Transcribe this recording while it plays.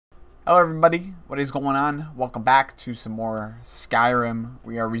Hello everybody, what is going on? Welcome back to some more Skyrim.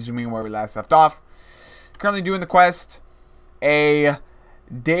 We are resuming where we last left off. Currently doing the quest, a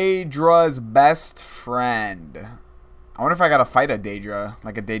DAEDRA'S best friend. I wonder if I gotta fight a Daedra,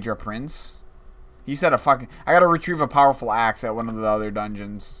 like a Daedra prince. He said I gotta retrieve a powerful axe at one of the other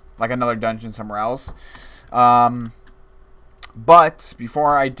dungeons, like another dungeon somewhere else. But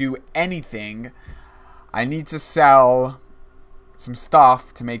before I do anything, I need to sell some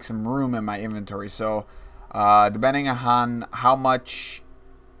stuff to make some room in my inventory. So depending on how much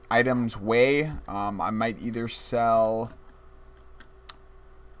items weigh, I might either sell...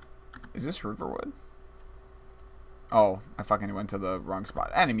 Is this Riverwood? Oh, I fucking went to the wrong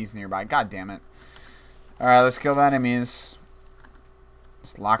spot. Enemies nearby, god damn it. Alright, let's kill the enemies.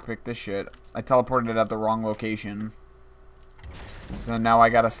 Let's lockpick this shit. I teleported it at the wrong location, so now I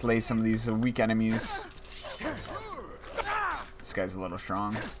gotta slay some of these weak enemies. This guy's a little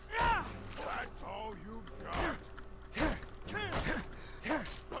strong. That's all you've got.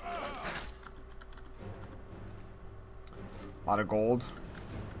 A lot of gold.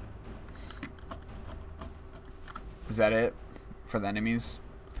 Is that it for the enemies?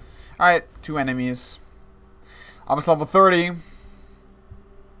 Alright, 2 enemies. Almost level 30. I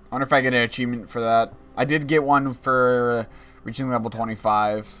wonder if I get an achievement for that. I did get one for reaching level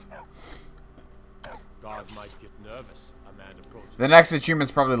 25. God might get nervous. A man approaches. The next achievement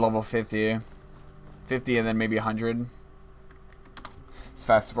is probably level 50. 50 and then maybe 100. Let's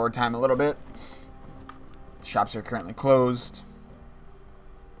fast forward time a little bit. Shops are currently closed.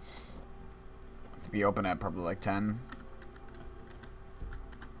 I think they open at probably like 10.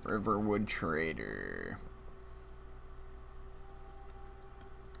 Riverwood Trader.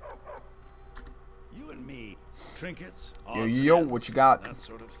 You and me, trinkets, Yo, odds yo, and what you got? that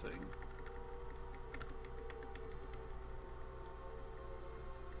sort of thing.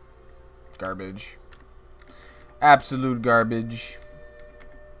 Garbage. Absolute garbage.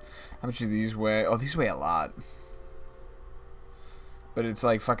 How much do these weigh? Oh, these weigh a lot. But it's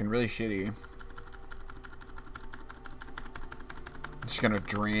like fucking really shitty. Just gonna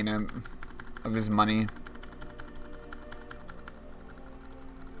drain him of his money.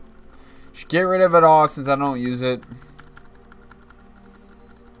 Should get rid of it all since I don't use it.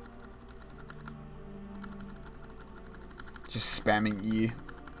 Just spamming E.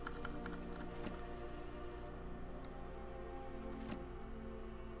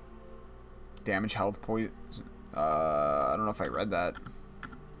 Damage, health, poison. I don't know if I read that.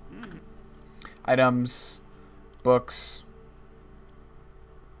 Items, books.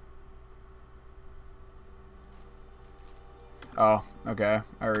 Oh, okay.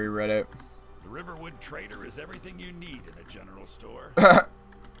 I already read it. The Riverwood Trader is everything you need in a general store.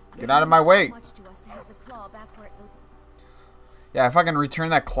 Get out of my way. Yeah, if I can return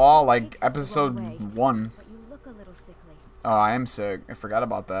that claw like episode 1. Oh, I am sick. I forgot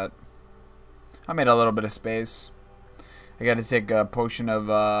about that. I made a little bit of space. I gotta take a potion of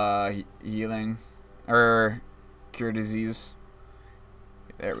healing. Or cure disease.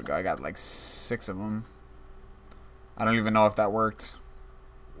 There we go. I got like 6 of them. I don't even know if that worked.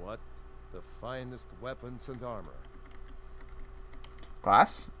 What? The finest weapons and armor.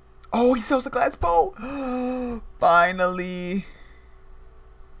 Glass? Oh, he sells a glass bow! Finally!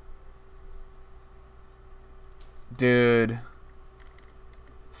 Dude.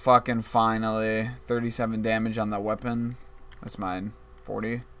 Fucking finally. 37 damage on that weapon. That's mine.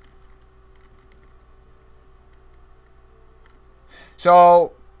 40.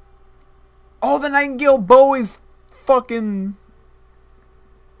 So. Oh, the Nightingale bow is fucking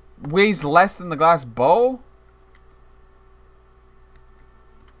weighs less than the glass bow?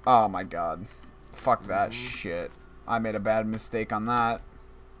 Oh my god. Fuck that shit. I made a bad mistake on that.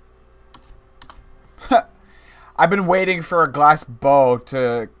 I've been waiting for a glass bow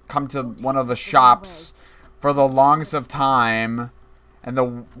to come to one of the shops for the longest of time. And the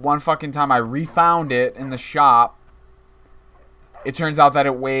one fucking time I refound it in the shop, it turns out that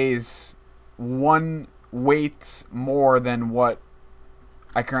it weighs 1 weight more than what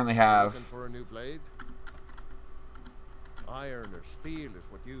I currently have. Looking for a new blade? Iron or steel is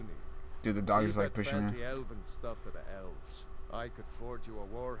what you need. Dude, the dog is Leave like that pushing me. fancy elven stuff to the elves. I could forge you a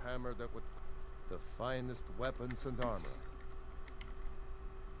war hammer that would the finest weapons and armor.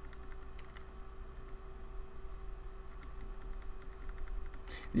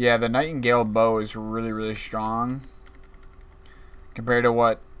 Yeah, the Nightingale bow is really, really strong compared to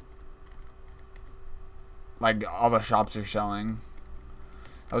what like all the shops are selling.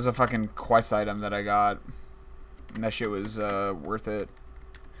 That was a fucking quest item that I got, and that shit was worth it.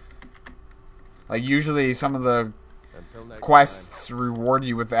 Like usually some of the Until next quests reward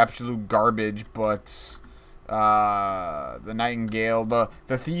you with absolute garbage, but the Nightingale, the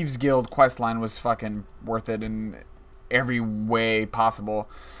Thieves Guild quest line was fucking worth it in every way possible.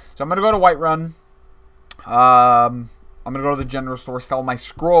 So I'm gonna go to Whiterun. I'm gonna go to the general store, sell my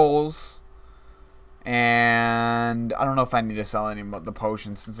scrolls, and I don't know if I need to sell any of the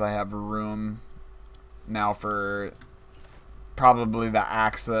potions since I have room now for probably the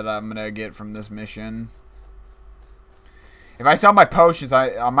axe that I'm gonna get from this mission. If I sell my potions,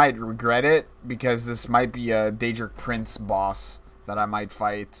 I might regret it, because this might be a Daedric Prince boss that I might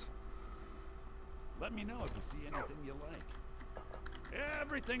fight. Let me know if you see anything you like.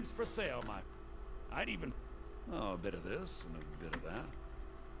 Everything's for sale, my. I'd even. Oh, a bit of this and a bit of that.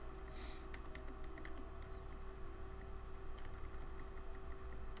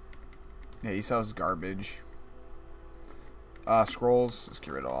 Yeah, he sells garbage. Scrolls. Let's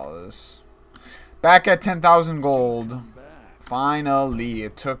get rid of all this. Back at 10,000 gold. Finally,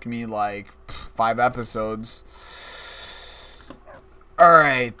 it took me like 5 episodes.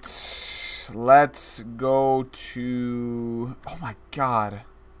 Alright, let's go to... Oh my god.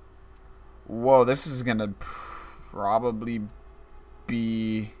 Whoa, this is gonna probably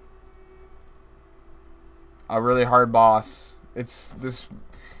be a really hard boss. This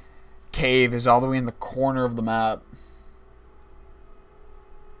cave is all the way in the corner of the map.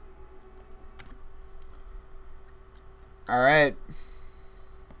 Alright.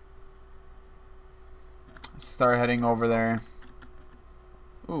 Start heading over there.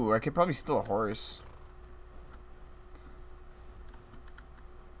 Ooh, I could probably steal a horse.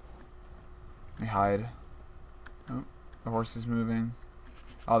 Let me hide. Oh, the horse is moving.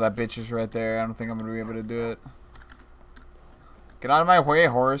 Oh, that bitch is right there. I don't think I'm going to be able to do it. Get out of my way,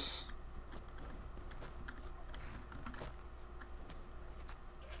 horse.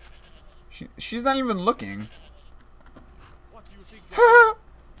 She's not even looking.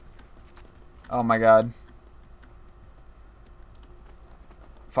 Oh my god.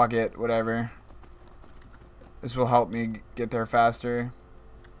 Fuck it, whatever. This will help me get there faster.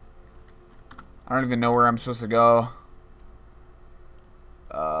 I don't even know where I'm supposed to go.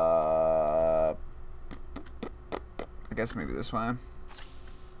 I guess maybe this way.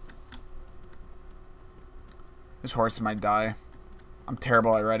 This horse might die. I'm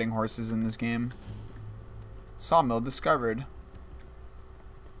terrible at riding horses in this game. Sawmill discovered.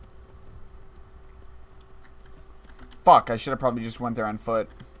 Fuck, I should have probably just went there on foot.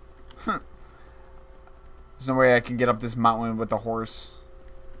 There's no way I can get up this mountain with the horse.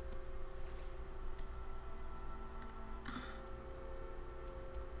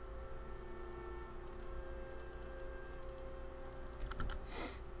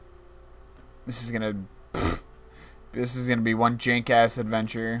 This is gonna be one jank ass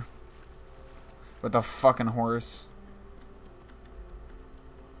adventure with a fucking horse.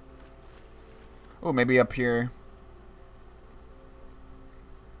 Oh, maybe up here.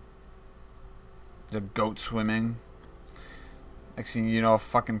 The goat swimming. Next thing you know, a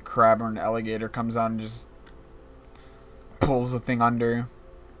fucking crab or an alligator comes out and just pulls the thing under.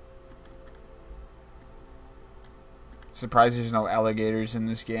 Surprised there's no alligators in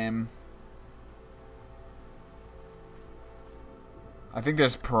this game. I think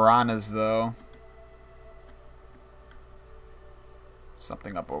there's piranhas though.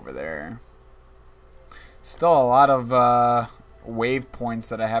 Something up over there. Still a lot of wave points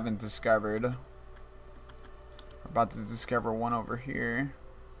that I haven't discovered. About to discover one over here.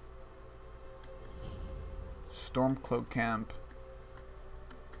 Stormcloak Camp.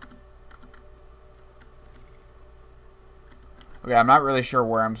 Okay, I'm not really sure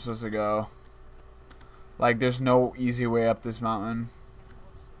where I'm supposed to go. Like, there's no easy way up this mountain.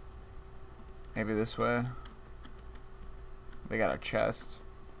 Maybe this way. They got a chest.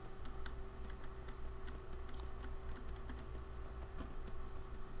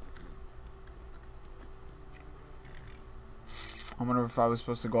 I wonder if I was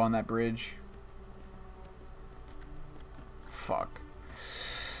supposed to go on that bridge. Fuck.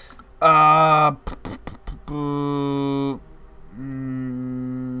 I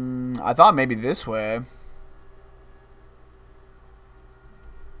thought maybe this way.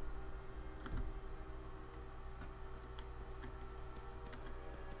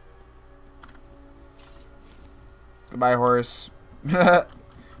 Goodbye, horse. You're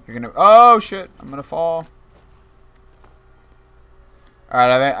gonna. Oh shit! I'm gonna fall. All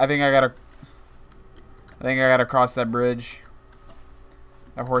right, I think I gotta cross that bridge.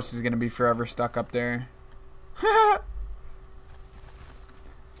 That horse is gonna be forever stuck up there. Oh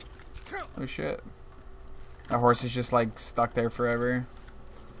shit! That horse is just like stuck there forever.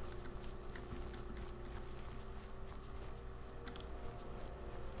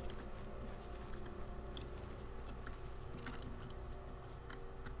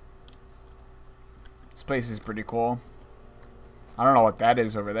 place is pretty cool. I don't know what that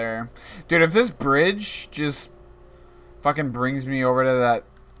is over there. Dude, if this bridge just fucking brings me over to that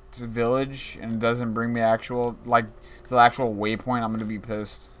village and doesn't bring me actual, like, to the actual waypoint, I'm gonna be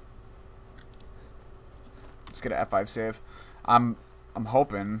pissed. Let's get an F5 save. I'm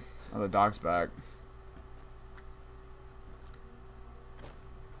hoping. Oh, the dog's back.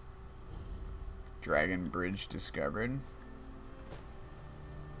 Dragon Bridge discovered.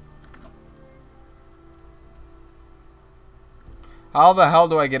 How the hell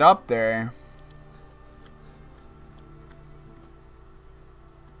do I get up there?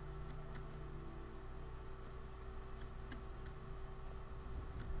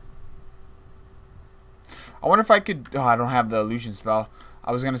 I wonder if I could... Oh, I don't have the illusion spell.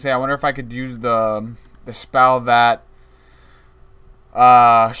 I was going to say, I wonder if I could use the spell that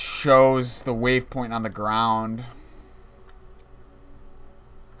shows the waypoint on the ground.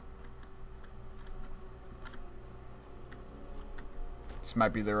 This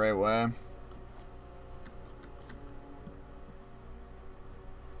might be the right way.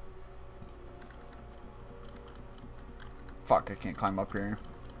 Fuck, I can't climb up here.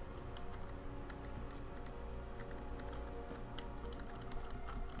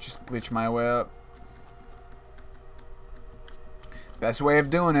 Just glitch my way up. Best way of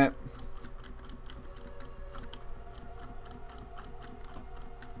doing it.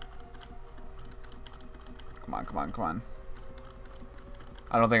 Come on, come on, come on.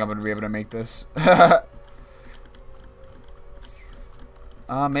 I don't think I'm gonna be able to make this.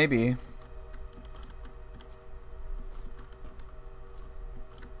 Maybe.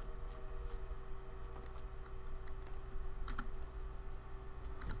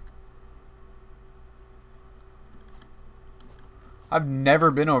 I've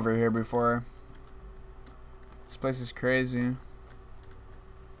never been over here before. This place is crazy.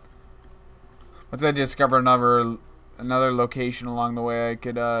 Once I discover another location along the way, I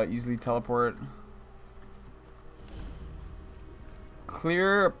could easily teleport.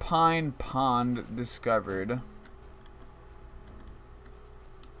 Clear Pine Pond discovered.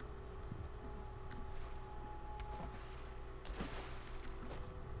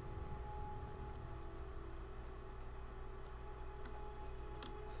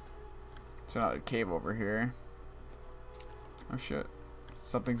 There's another cave over here. Oh shit.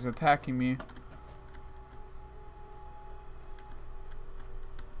 Something's attacking me.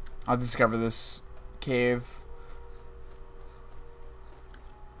 I'll discover this cave.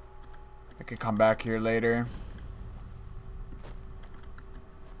 I could come back here later.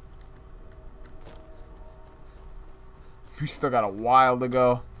 We still got a while to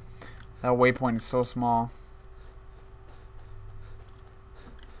go. That waypoint is so small.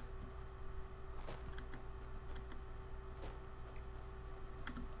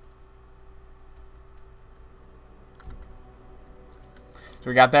 So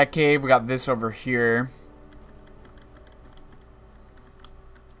we got that cave, we got this over here.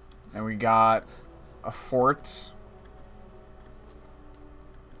 And we got a fort.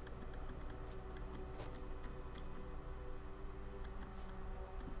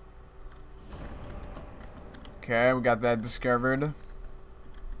 Okay, we got that discovered.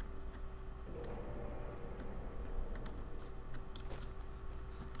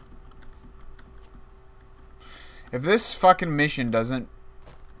 If this fucking mission doesn't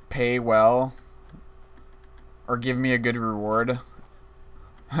pay well or give me a good reward,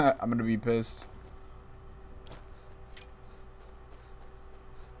 I'm gonna be pissed.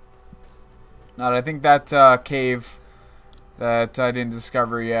 Now, I think that cave that I didn't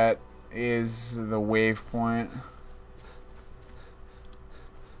discover yet is the wave point.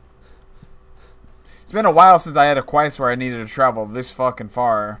 It's been a while since I had a quest where I needed to travel this fucking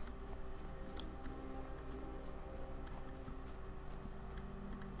far.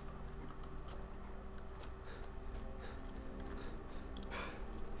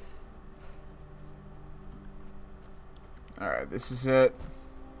 Alright, this is it.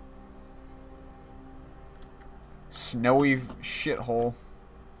 Snowy shithole.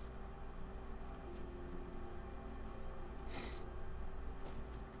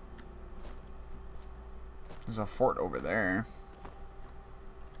 There's a fort over there.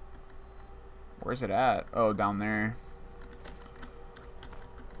 Where's it at? Oh, down there.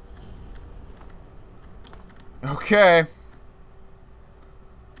 Okay.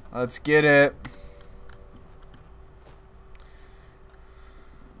 Let's get it.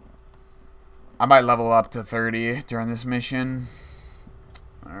 I might level up to 30 during this mission.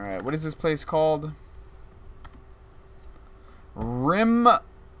 Alright, what is this place called? Rime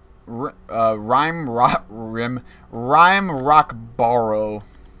Rock Borrow.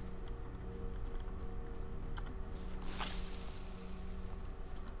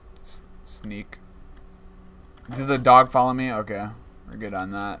 Sneak. Did the dog follow me? Okay. We're good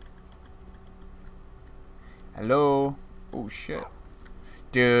on that. Hello? Oh, shit.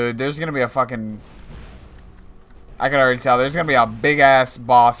 Dude, there's gonna be a fucking... I can already tell. There's gonna be a big-ass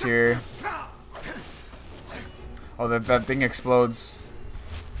boss here. Oh, that thing explodes.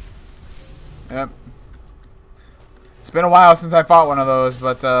 Yep. It's been a while since I fought one of those,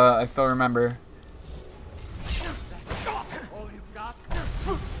 but I still remember.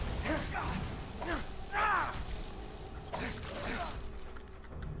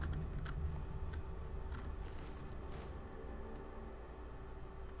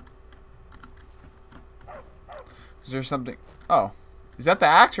 Is there something? Oh. Is that the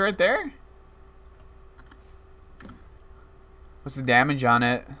axe right there? What's the damage on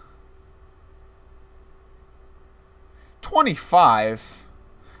it? 25?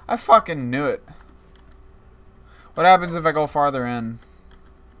 I fucking knew it. What happens if I go farther in?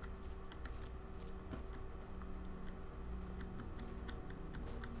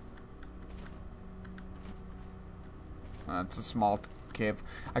 It's a small cave.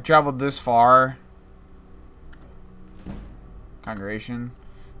 I traveled this far. Congregation.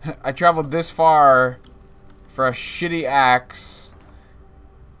 I traveled this far for a shitty axe.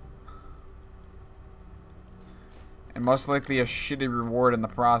 And most likely a shitty reward in the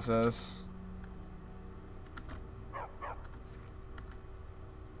process.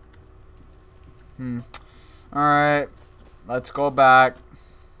 Alright. Let's go back.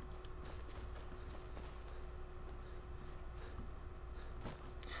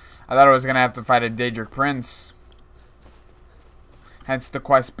 I thought I was going to have to fight a Daedric Prince. Hence the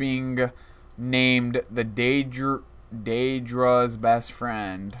quest being named the DAEDRA'S best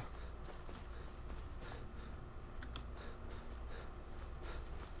friend.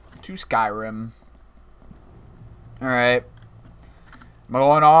 To Skyrim. Alright. I'm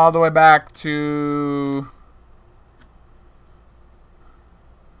going all the way back to...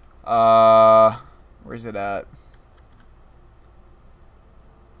 where's it at?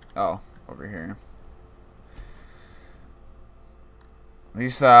 Oh, over here. At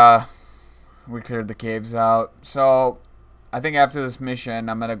least, we cleared the caves out. So, I think after this mission,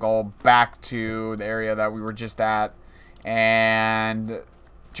 I'm going to go back to the area that we were just at and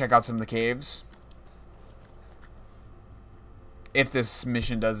check out some of the caves. If this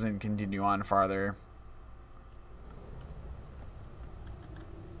mission doesn't continue on farther.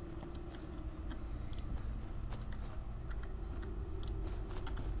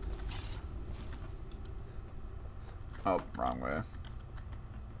 Oh, wrong way.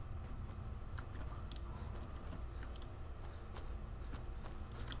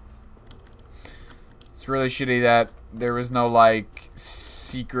 It's really shitty that there was no, like,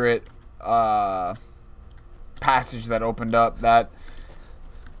 secret passage that opened up that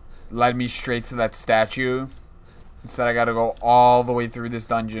led me straight to that statue. Instead, I gotta go all the way through this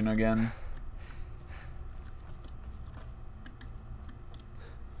dungeon again.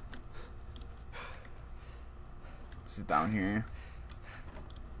 This is down here.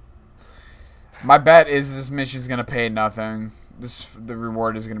 My bet is this mission's gonna pay nothing. The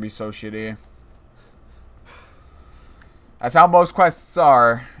reward is gonna be so shitty. That's how most quests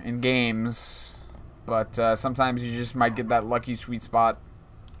are in games, but sometimes you just might get that lucky sweet spot.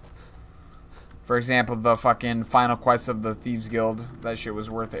 For example, the fucking final quest of the Thieves Guild. That shit was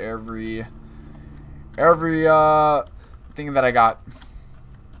worth every thing that I got.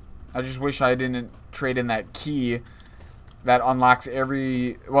 I just wish I didn't trade in that key that unlocks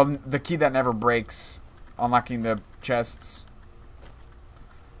the key that never breaks, unlocking the chests.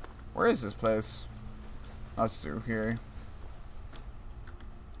 Where is this place? Oh, it's through here.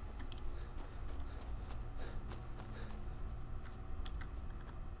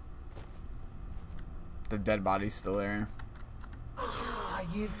 The dead body's still there.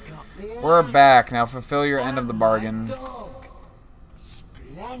 We're back. Now fulfill your end of the bargain.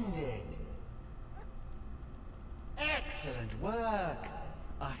 Splendid. Excellent work.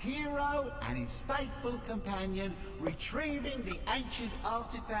 A hero and his faithful companion retrieving the ancient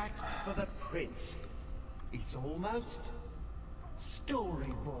artifact for the prince. It's almost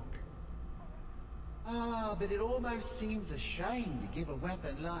storybook. Ah, but it almost seems a shame to give a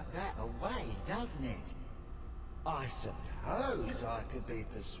weapon like that away, doesn't it? I suppose I could be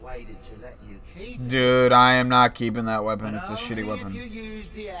persuaded to let you keep it. Dude, I am not keeping that weapon. It's a shitty weapon. If you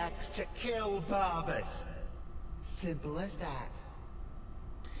use the axe to kill Barbas. Simple as that.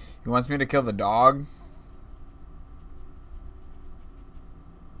 He wants me to kill the dog?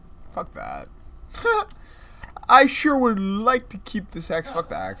 Fuck that. I sure would like to keep this axe. Fuck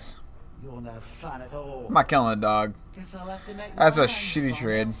the axe. You're no fun at all. I'm not killing a dog. Guess I'll have to make That's a mine shitty from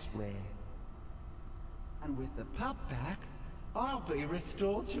trade. elsewhere. And with the pup back, I'll be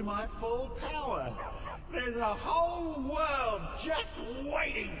restored to my full power. There's a whole world just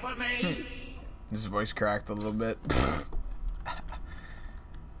waiting for me. His voice cracked a little bit.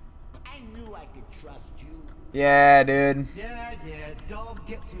 I knew I could trust you. Yeah, dude. Yeah, dog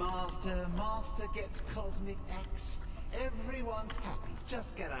gets master, master gets cosmic axe. Everyone's happy.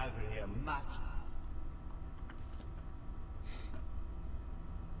 Just get over here, mutt.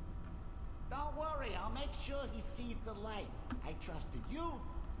 Don't worry, I'll make sure he sees the light. I trusted you,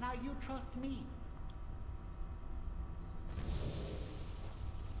 now you trust me.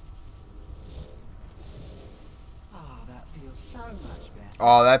 Ah, that feels so much better.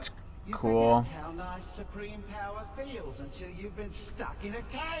 Oh, that's You cool. forget how nice supreme power feels until you've been stuck in a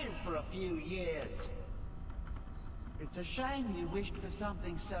cave for a few years. It's a shame you wished for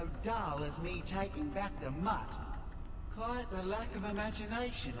something so dull as me taking back the mutt. Quite the lack of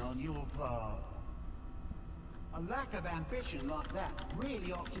imagination on your part. A lack of ambition like that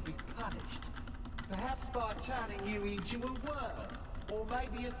really ought to be punished. Perhaps by turning you into a worm, or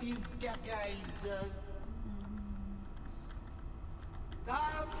maybe a few decades of...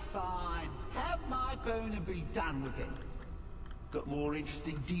 Oh, fine. Have my boon and be done with it. Got more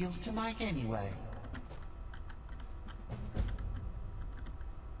interesting deals to make anyway.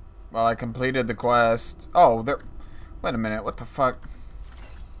 Well, I completed the quest. Oh, there... Wait a minute, what the fuck?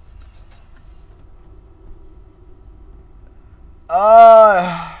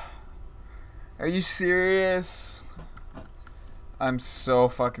 Are you serious? I'm so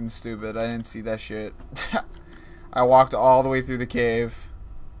fucking stupid. I didn't see that shit. I walked all the way through the cave.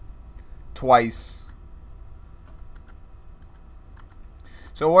 Twice.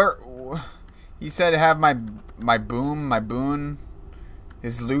 So where... He said have my boon,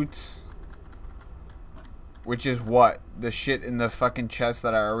 his loot. Which is what? The shit in the fucking chest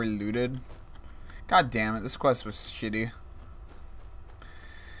that I already looted? God damn it, this quest was shitty.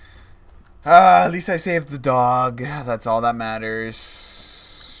 At least I saved the dog. That's all that matters.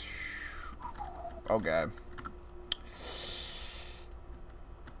 Okay.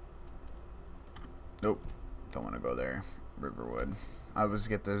 Nope. Don't want to go there. Riverwood. I always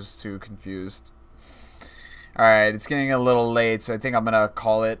get those two confused. Alright, it's getting a little late, so I think I'm going to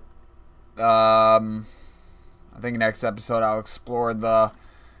call it. I think next episode I'll explore the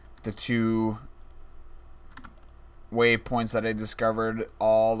two waypoints that I discovered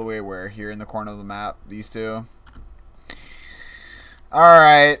all the way where here in the corner of the map, these two.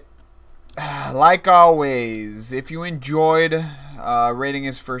 Alright, like always, if you enjoyed, rating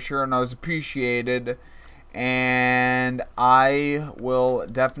is for sure and I was appreciated, and I will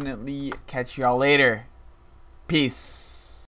definitely catch y'all later. Peace.